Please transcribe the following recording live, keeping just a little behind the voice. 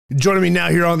Joining me now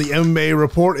here on the MMA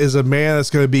Report is a man that's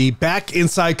going to be back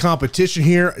inside competition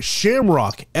here,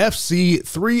 Shamrock FC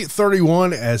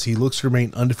 331, as he looks to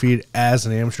remain undefeated as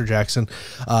an amateur. Jackson,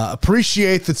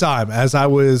 appreciate the time. As I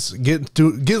was getting a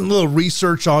little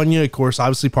research on you, of course,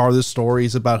 obviously part of this story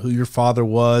is about who your father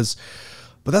was,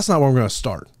 but that's not where I'm going to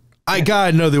start. I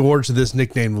got to know the origin of this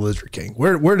nickname, the Lizard King.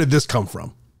 Where did this come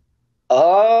from?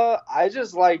 I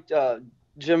just liked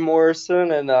Jim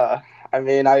Morrison, and I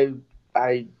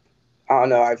don't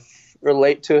know, I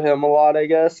relate to him a lot, I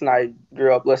guess, and I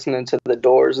grew up listening to The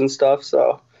Doors and stuff,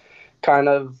 so kind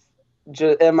of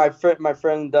just, and my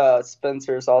friend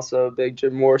Spencer is also a big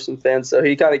Jim Morrison fan, so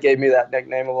he kind of gave me that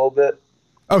nickname a little bit.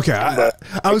 Okay,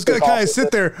 I was going to kind of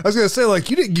sit there, I was going to say, like,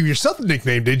 you didn't give yourself a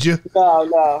nickname, did you?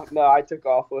 No, I took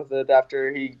off with it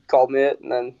after he called me it,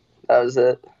 and then that was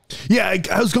it. Yeah,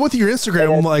 I was going through your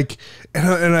Instagram. I'm like, and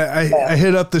I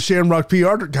hit up the Shamrock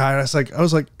PR guy. And I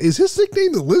was like, is his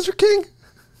nickname the Lizard King?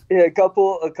 Yeah, a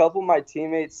couple of my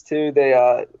teammates too. They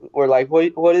were like,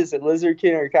 what is it, Lizard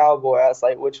King or Cowboy? I was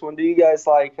like, which one do you guys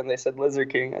like? And they said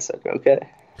Lizard King. I said, okay,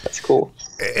 that's cool.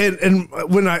 And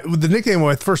the nickname,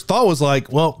 what I first thought was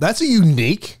like, well, that's a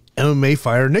unique MMA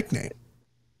fighter nickname.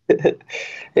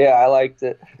 Yeah, I liked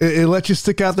it. It lets you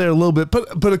stick out there a little bit,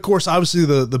 but of course, obviously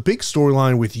the big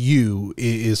storyline with you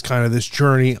is kind of this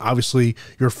journey. Obviously,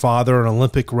 your father, an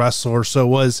Olympic wrestler. So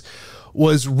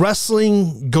was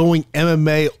wrestling going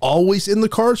MMA always in the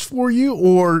cards for you,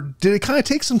 or did it kind of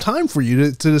take some time for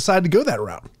you to decide to go that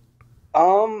route?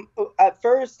 At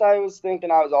first, I was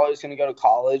thinking I was always going to go to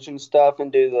college and stuff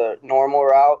and do the normal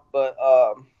route, but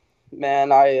man,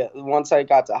 once I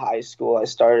got to high school, I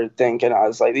started thinking, I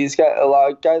was like, a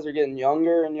lot of guys are getting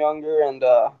younger and younger, and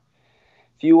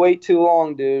if you wait too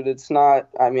long, dude, it's not,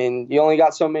 you only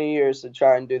got so many years to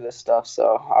try and do this stuff,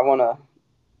 so I want to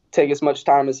take as much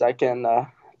time as I can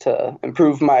to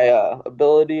improve my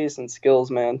abilities and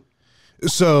skills, man.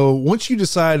 So once you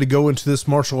decided to go into this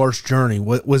martial arts journey,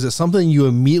 was it something you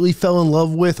immediately fell in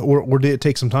love with, or did it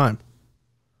take some time?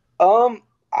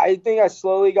 I think I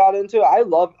slowly got into it.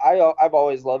 I've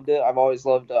always loved it. I've always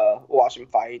loved watching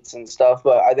fights and stuff,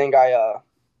 but I think I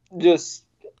just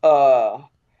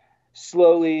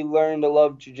slowly learned to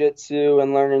love jiu-jitsu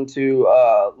and learning to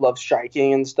love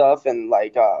striking and stuff, and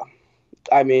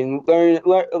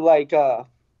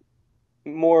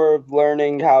more of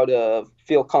learning how to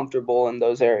feel comfortable in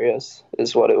those areas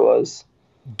is what it was.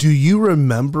 Do you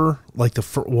remember like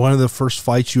one of the first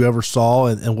fights you ever saw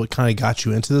and what kind of got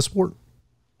you into the sport?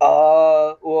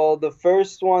 Well, the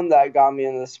first one that got me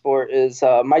into the sport is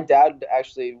my dad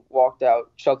actually walked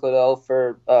out Chuck Liddell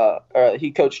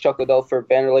he coached Chuck Liddell for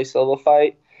Vanderlei Silva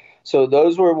fight. So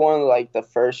those were one of like the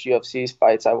first UFC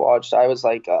fights I watched. I was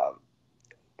like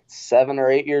 7 or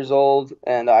 8 years old,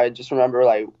 and I just remember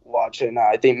like watching.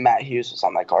 I think Matt Hughes was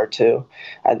on that card too.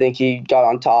 I think he got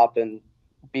on top and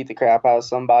beat the crap out of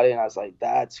somebody, and I was like,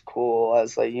 that's cool. I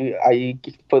was like, you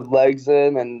put legs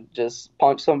in and just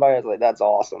punch somebody. I was like, that's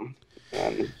awesome.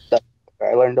 And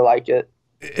I learned to like it.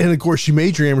 And of course, you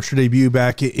made your amateur debut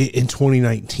back in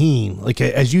 2019. Like,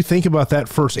 as you think about that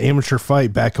first amateur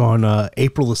fight back on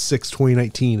April the 6th,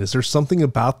 2019, is there something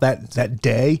about that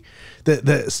day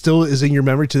that still is in your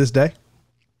memory to this day?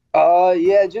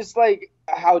 Yeah, just like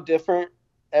how different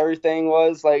everything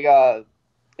was. Like,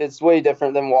 it's way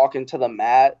different than walking to the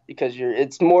mat, because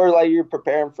it's more like you're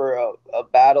preparing for a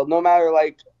battle, no matter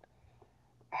like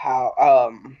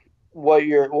how what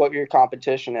your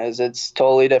competition is. It's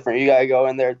totally different. You gotta go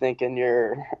in there thinking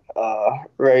you're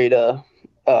ready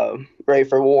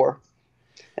for war,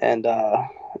 and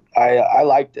I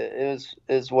liked it. It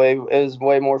was way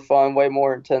more fun, way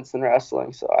more intense than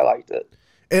wrestling, so I liked it.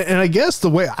 And I guess the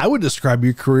way I would describe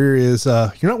your career is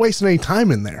you're not wasting any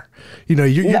time in there. You know,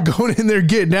 you're going in there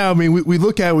getting out. I mean, we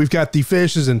look at it, we've got the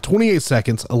finishes in 28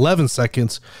 seconds, 11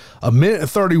 seconds, a minute and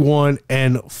 31,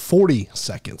 and 40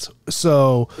 seconds.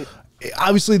 So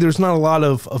obviously there's not a lot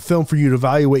of film for you to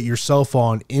evaluate yourself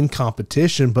on in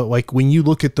competition, but like when you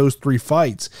look at those 3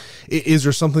 fights, is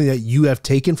there something that you have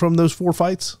taken from those 4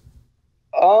 fights?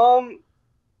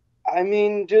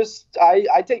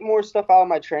 I take more stuff out of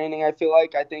my training. I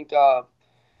think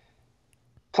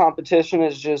competition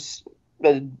is just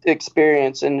the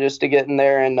experience, and just to get in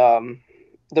there, and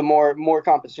the more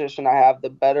competition I have, the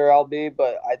better I'll be.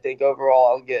 But I think overall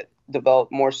I'll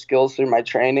develop more skills through my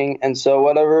training. And so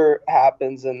whatever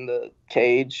happens in the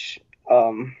cage,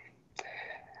 I'm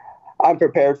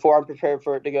prepared for. I'm prepared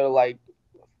for it to go to like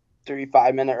 3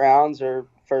 5-minute rounds or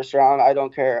first round. I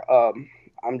don't care.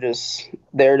 I'm just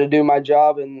there to do my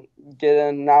job and get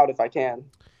in and out if I can.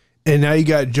 And now you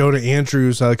got Jonah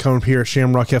Andrews coming up here at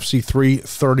Shamrock FC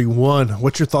 331.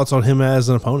 What's your thoughts on him as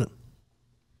an opponent?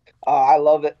 I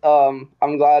love it.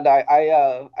 I'm glad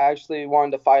I actually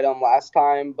wanted to fight him last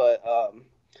time, but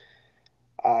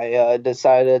I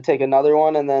decided to take another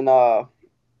one, and then that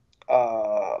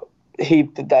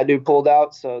dude pulled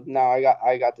out, so now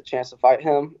I got the chance to fight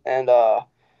him, and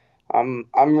I'm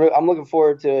looking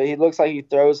forward to it. He looks like he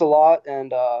throws a lot,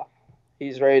 and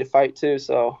he's ready to fight too,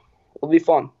 so it'll be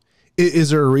fun. Is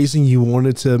there a reason you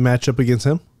wanted to match up against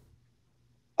him?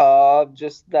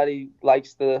 Just that he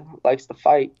likes to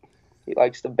fight. He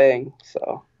likes to bang,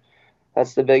 so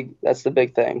that's the big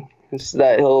thing. It's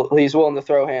that he's willing to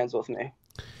throw hands with me.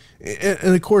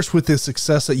 And of course, with the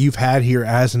success that you've had here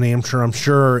as an amateur, I'm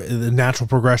sure the natural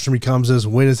progression becomes is,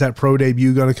 when is that pro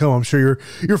debut going to come? I'm sure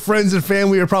your friends and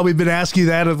family have probably been asking you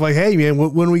that of like, hey man,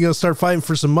 when are we going to start fighting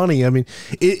for some money? I mean,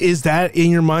 is that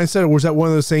in your mindset, or was that one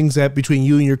of those things that between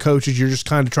you and your coaches, you're just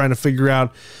kind of trying to figure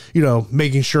out,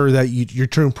 making sure that you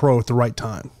turn pro at the right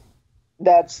time?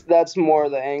 That's more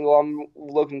the angle. I'm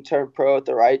looking to turn pro at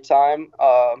the right time.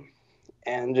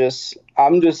 And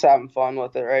I'm just having fun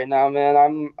with it right now, man.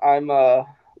 I'm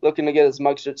looking to get as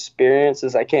much experience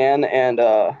as I can, and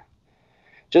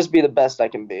just be the best I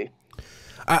can be.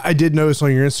 I did notice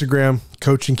on your Instagram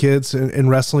coaching kids in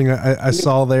wrestling. I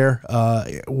saw there.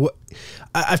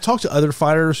 I've talked to other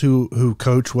fighters who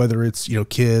coach, whether it's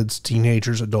kids,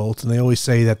 teenagers, adults, and they always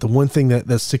say that the one thing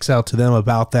that sticks out to them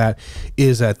about that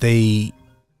is that they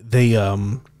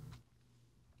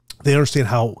understand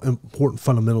how important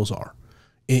fundamentals are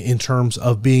in terms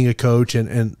of being a coach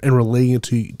and relating it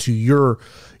to your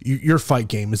fight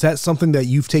game. Is that something that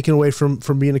you've taken away from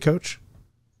being a coach?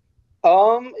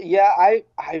 Yeah,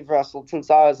 I've wrestled since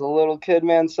I was a little kid,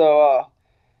 man. So,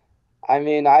 I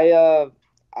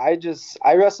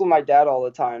wrestle my dad all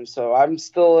the time. So I'm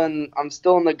still in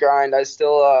the grind. I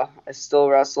still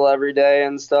wrestle every day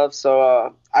and stuff.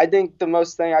 So, I think the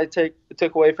most thing I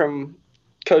took away from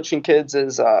coaching kids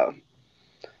is,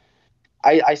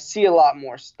 I see a lot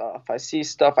more stuff. I see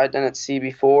stuff I didn't see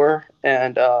before,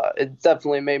 and it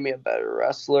definitely made me a better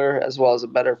wrestler as well as a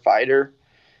better fighter.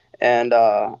 And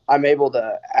I'm able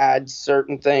to add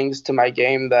certain things to my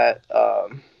game that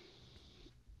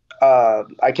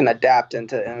I can adapt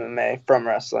into MMA from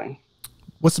wrestling.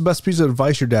 What's the best piece of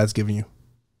advice your dad's giving you?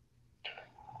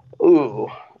 Ooh,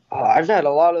 I've had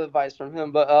a lot of advice from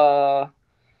him, but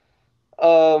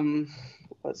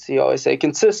let's see, I always say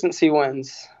consistency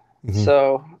wins. Mm-hmm.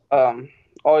 So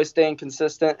always staying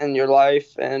consistent in your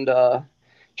life and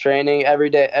training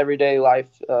everyday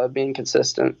life, being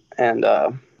consistent and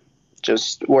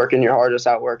just working your hardest,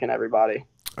 outworking everybody.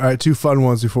 All right, 2 fun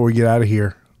ones before we get out of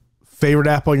here. Favorite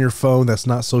app on your phone that's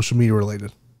not social media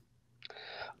related?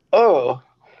 Oh,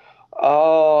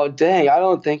 dang, I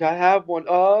don't think I have one.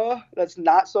 That's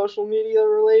not social media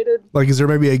related. Like, is there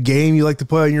maybe a game you like to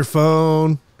play on your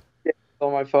phone? Yeah,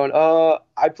 on my phone.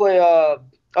 I play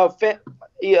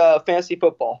fantasy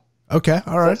football. Okay,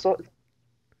 all right.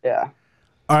 Yeah.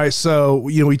 All right, so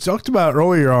we talked about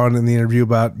earlier on in the interview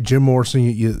about Jim Morrison.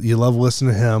 You love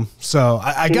listening to him. So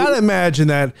I gotta imagine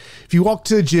that if you walk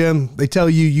to the gym, they tell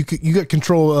you got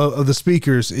control of the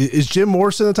speakers. Is Jim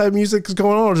Morrison the type of music that's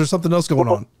going on, or is there something else going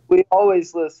on? We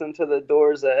always listen to the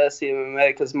Doors at SCMMA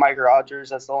because Mike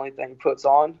Rogers, that's the only thing he puts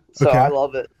on. So okay. I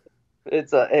love it.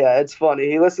 It's funny.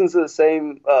 He listens to the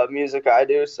same music I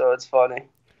do, so it's funny.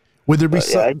 Would there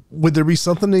be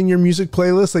something in your music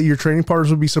playlist that your training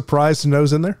partners would be surprised to know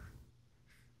is in there?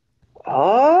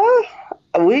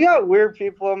 We got weird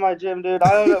people in my gym, dude.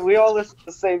 I don't know. We all listen to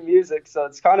the same music, so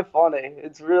it's kind of funny.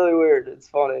 It's really weird. It's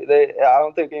funny. I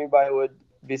don't think anybody would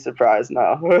be surprised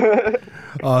now.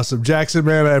 Awesome. Jackson,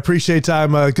 man, I appreciate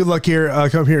time. Good luck here.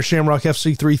 Come here, Shamrock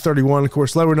FC 331. Of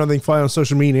course, let me know anything fly on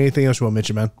social media. Anything else you want to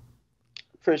mention, man?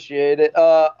 Appreciate it.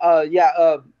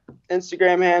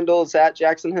 Instagram handle is at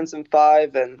Jackson Henson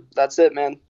 5, and that's it,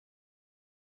 man.